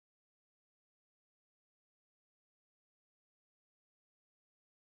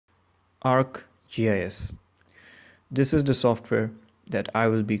ArcGIS. This is the software that I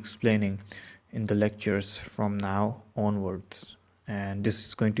will be explaining in the lectures from now onwards. And this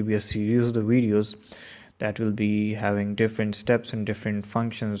is going to be a series of the videos that will be having different steps and different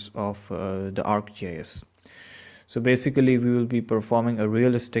functions of the ArcGIS. So basically we will be performing a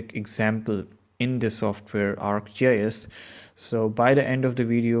realistic example in this software ArcGIS. So by the end of the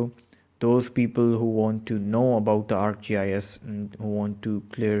video, those people who want to know about the ArcGIS and who want to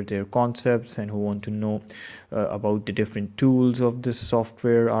clear their concepts and who want to know about the different tools of this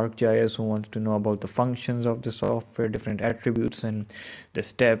software ArcGIS, who want to know about the functions of the software, different attributes and the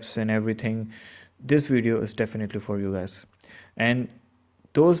steps and everything, this video is definitely for you guys. And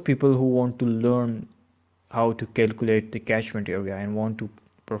those people who want to learn how to calculate the catchment area and want to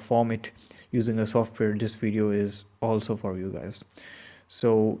perform it using a software, this video is also for you guys.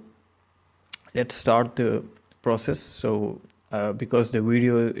 So let's start the process. So because the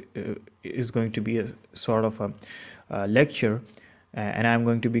video is going to be a sort of a lecture, and I'm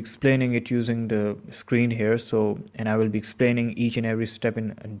going to be explaining it using the screen here, and I will be explaining each and every step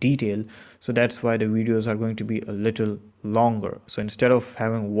in detail, so that's why the videos are going to be a little longer. So instead of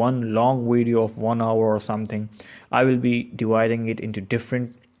having one long video of 1 hour or something, I will be dividing it into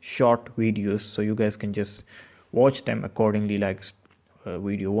different short videos, so you guys can just watch them accordingly, like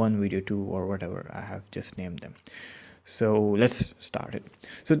video 1, video 2, or whatever I have just named them. So let's start it.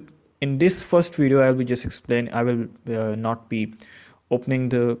 So in this first video, I will be just explaining, I will not be opening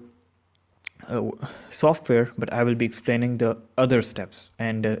the software, but I will be explaining the other steps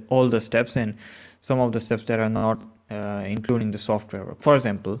and all the steps and some of the steps that are not including the software work. For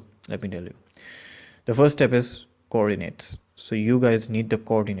example, let me tell you, the first step is coordinates. So you guys need the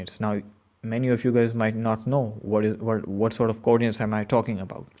coordinates. Now many of you guys might not know what sort of coordinates am I talking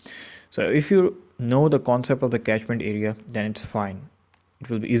about. So if you know the concept of the catchment area, then it's fine, it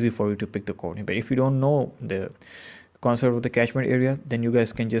will be easy for you to pick the coordinate. But if you don't know the concept of the catchment area, then you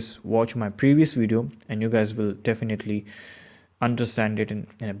guys can just watch my previous video and you guys will definitely understand it in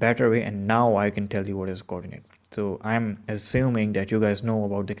a better way. And now I can tell you what is coordinate. So I'm assuming that you guys know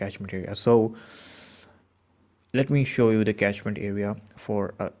about the catchment area. So let me show you the catchment area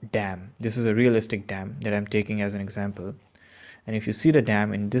for a dam. This is a realistic dam that I'm taking as an example. And if you see the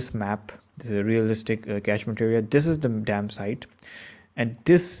dam in this map, this is a realistic catchment area. This is the dam site. And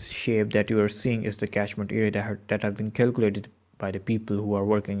this shape that you are seeing is the catchment area that have been calculated by the people who are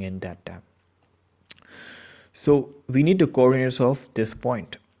working in that dam. So we need the coordinates of this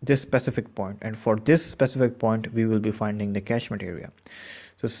point, this specific point. And for this specific point, we will be finding the catchment area.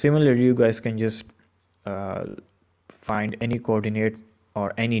 So similarly, you guys can just find any coordinate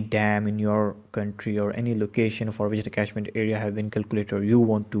or any dam in your country or any location for which the catchment area have been calculated or you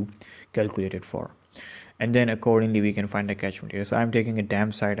want to calculate it for, and then accordingly we can find the catchment area. So I'm taking a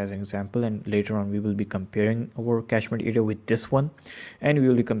dam site as an example, and later on we will be comparing our catchment area with this one, and we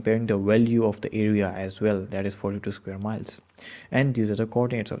will be comparing the value of the area as well, that is 42 square miles, and these are the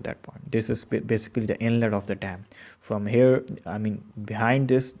coordinates of that point. This is basically the inlet of the dam. From here, I mean behind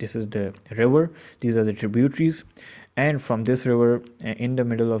this is the river, these are the tributaries, and from this river, in the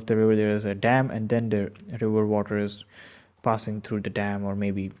middle of the river there is a dam, and then the river water is passing through the dam, or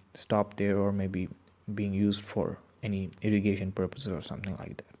maybe stop there, or maybe being used for any irrigation purposes or something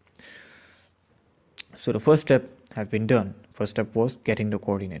like that. So the first step have been done. First step was getting the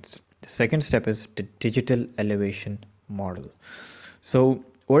coordinates. The second step is the digital elevation model. So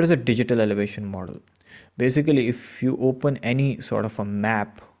what is a digital elevation model? Basically, if you open any sort of a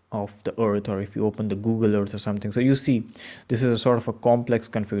map of the earth, or if you open the Google Earth or something, so you see this is a sort of a complex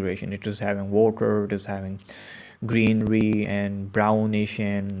configuration. It is having water, it is having greenery and brownish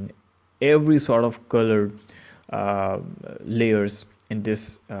and every sort of color layers in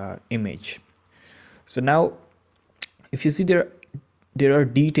this image. So now if you see there are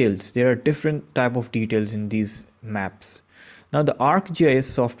details, there are different type of details in these maps. Now the ArcGIS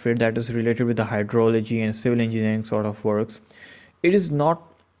software that is related with the hydrology and civil engineering sort of works,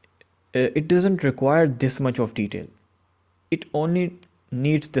 it doesn't require this much of detail. It only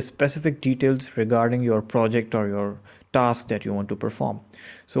needs the specific details regarding your project or your task that you want to perform.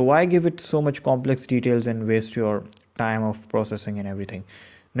 So why give it so much complex details and waste your time of processing and everything?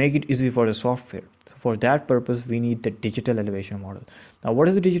 Make it easy for the software. So for that purpose, we need the digital elevation model. Now what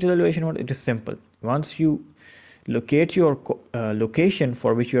is the digital elevation model? It is simple. Once you locate your location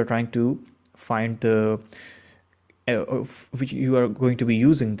for which you are trying to find the which you are going to be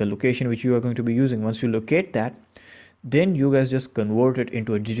using, the location which you are going to be using, once you locate that, then you guys just convert it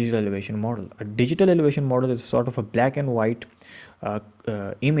into a digital elevation model. A digital elevation model is sort of a black and white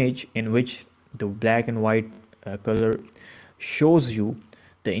image in which the black and white color shows you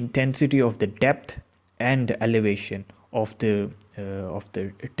the intensity of the depth and the elevation of the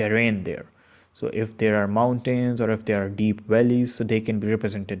terrain there. So if there are mountains or if there are deep valleys, so they can be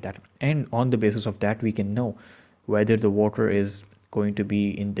represented that, and on the basis of that we can know whether the water is going to be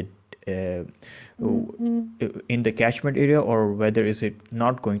in the catchment area, or whether is it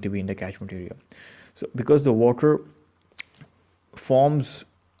not going to be in the catchment area. So because the water forms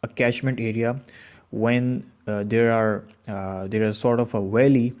a catchment area when there is sort of a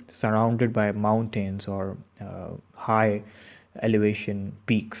valley surrounded by mountains or high elevation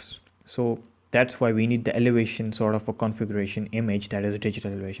peaks. So that's why we need the elevation sort of a configuration image, that is a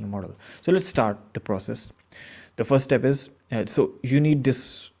digital elevation model. So let's start the process. The first step is so you need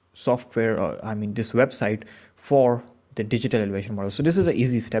this software, or I mean this website, for the digital elevation model. So this is an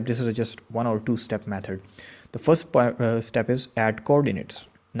easy step. This is a just 1 or 2 step method. The first step is add coordinates.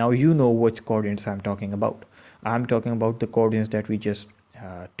 Now you know which coordinates I'm talking about. I'm talking about the coordinates that we just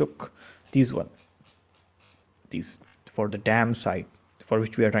took. These for the dam site for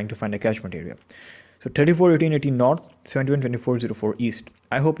which we are trying to find a catchment area. So 34, 18, 18 north, 71, 24, 04 east.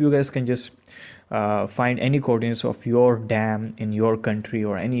 I hope you guys can just find any coordinates of your dam in your country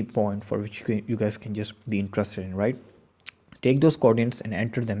or any point for which you guys can just be interested in, right? Take those coordinates and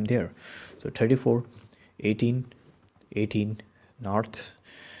enter them there. So 34, 18, 18 north,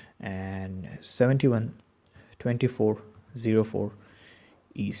 and 71, 24, 04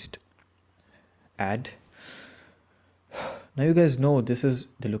 east. Add. Now you guys know this is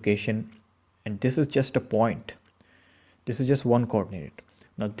the location, and this is just a point. This is just one coordinate.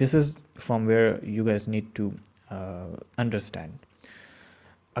 Now this is from where you guys need to understand.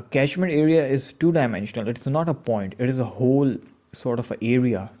 A catchment area is 2-dimensional. It's not a point. It is a whole sort of a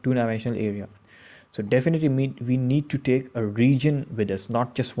area, 2-dimensional area. So definitely we need to take a region with us,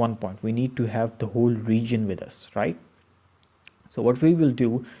 not just one point. We need to have the whole region with us, right? So what we will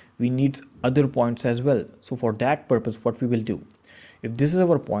do, we need other points as well. So for that purpose, what we will do, if this is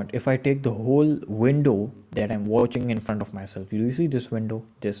our point, if I take the whole window that I'm watching in front of myself, you see this window,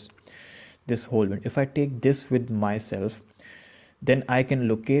 this whole window, if I take this with myself, then I can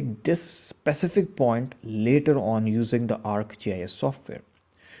locate this specific point later on using the ArcGIS software.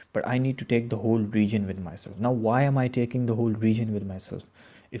 But I need to take the whole region with myself. Now, why am I taking the whole region with myself?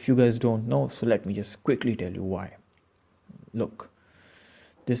 If you guys don't know, so let me just quickly tell you why. Look,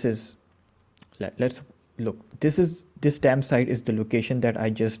 let's look, this dam site is the location that I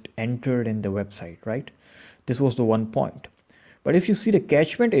just entered in the website, right? This was the one point. But if you see the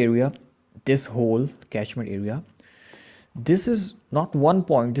catchment area, this whole catchment area, this is not one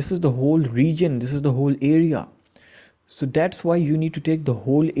point, this is the whole region, this is the whole area. So that's why you need to take the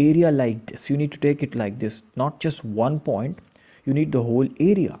whole area like this. You need to take it like this, not just one point. You need the whole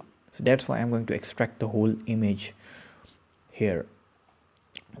area. So that's why I'm going to extract the whole image here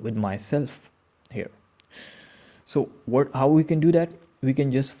with myself here. So how we can do that? We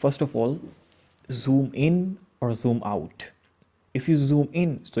can just first of all zoom in or zoom out. If you zoom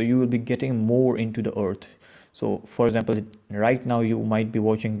in, so you will be getting more into the earth. So for example, right now you might be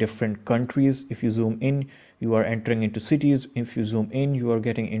watching different countries. If you zoom in, you are entering into cities. If you zoom in, you are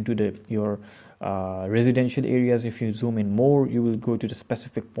getting into your residential areas. If you zoom in more, you will go to the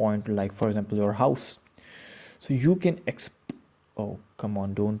specific point, like for example, your house. So you can oh, come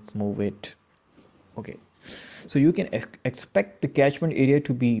on, don't move it. Okay. So you can expect the catchment area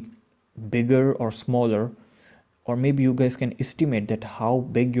to be bigger or smaller, or maybe you guys can estimate that how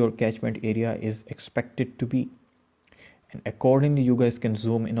big your catchment area is expected to be. And accordingly, you guys can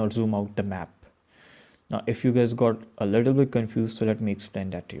zoom in or zoom out the map. Now, if you guys got a little bit confused, so let me explain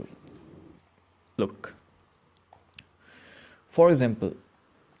that to you. Look, for example,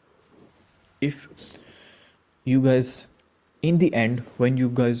 if you guys, in the end, when you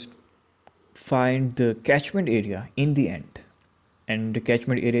guys find the catchment area in the end, and the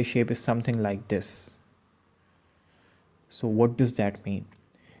catchment area shape is something like this. So what does that mean?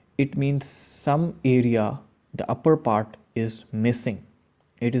 It means some area, the upper part is missing.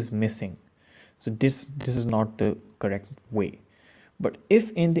 It is missing. So this is not the correct way. But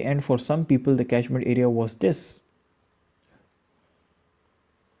if in the end for some people the catchment area was this,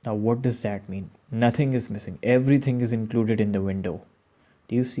 now what does that mean? Nothing is missing. Everything is included in the window.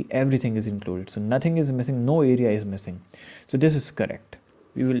 Do you see? Everything is included. So nothing is missing. No area is missing. So this is correct.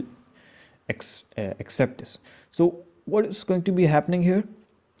 We will accept this. So what is going to be happening here?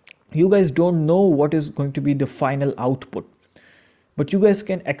 You guys don't know what is going to be the final output, but you guys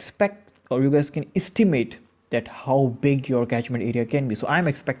can expect, or you guys can estimate that how big your catchment area can be. So I'm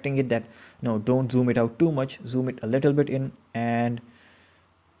expecting it that, no, don't zoom it out too much, zoom it a little bit in, and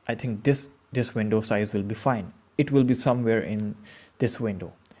I think this window size will be fine. It will be somewhere in this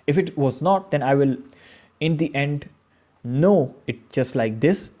window. If it was not, then I will in the end know it just like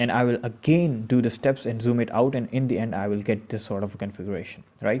this, and I will again do the steps and zoom it out, and in the end I will get this sort of a configuration,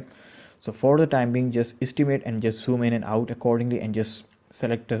 right? So for the time being, just estimate and just zoom in and out accordingly, and just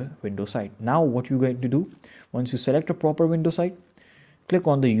select a window site. Now what you're going to do, once you select a proper window site, click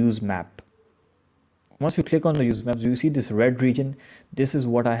on the use map. Once you click on the use maps, you see this red region. This is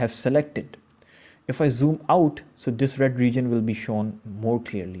what I have selected. If I zoom out, so this red region will be shown more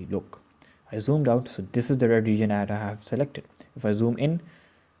clearly. Look, I zoomed out, so this is the red region that I have selected. If I zoom in,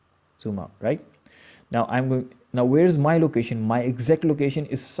 zoom out, right? Now now where's my location? My exact location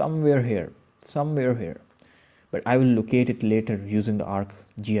is somewhere here, but I will locate it later using the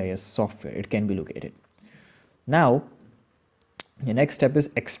ArcGIS software. It can be located. Now, the next step is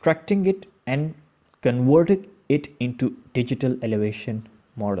extracting it and converting it into digital elevation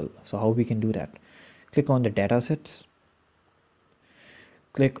model. So how we can do that? Click on the datasets,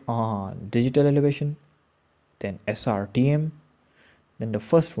 click on digital elevation, then SRTM, then the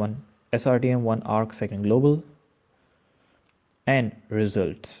first one, SRTM1 arc second global, and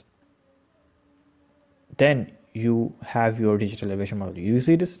results. Then you have your digital elevation model. You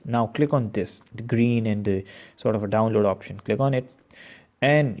see this? Now click on this, the green and the sort of a download option. Click on it,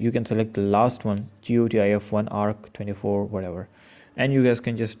 and you can select the last one, GOTIF1 arc 24 whatever, and you guys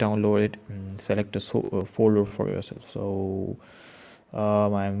can just download it and select a folder for yourself. So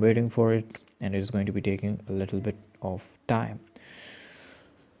I'm waiting for it, and it's going to be taking a little bit of time.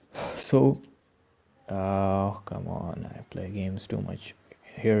 So come on, I play games too much.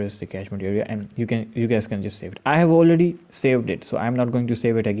 Here is the catchment area, and you guys can just save it. I have already saved it, so I'm not going to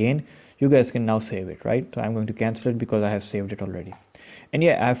save it again. You guys can now save it, right? So I'm going to cancel it because I have saved it already. And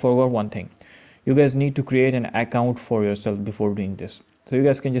yeah, I forgot one thing. You guys need to create an account for yourself before doing this. So you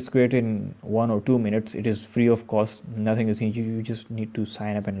guys can just create it in 1 or 2 minutes. It is free of cost. Nothing is needed. You just need to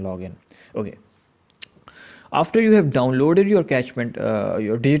sign up and log in. Okay. After you have downloaded your catchment,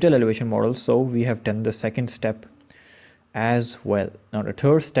 your digital elevation model, so we have done the second step as well. Now the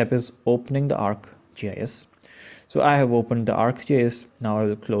third step is opening the ArcGIS. So I have opened the ArcGIS. Now I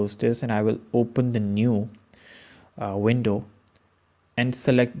will close this, and I will open the new window and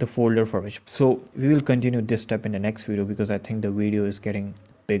select the folder for which. So we will continue this step in the next video, because I think the video is getting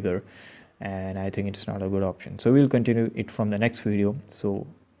bigger and I think it's not a good option. So we'll continue it from the next video. So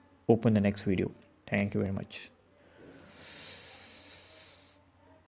open the next video. Thank you very much.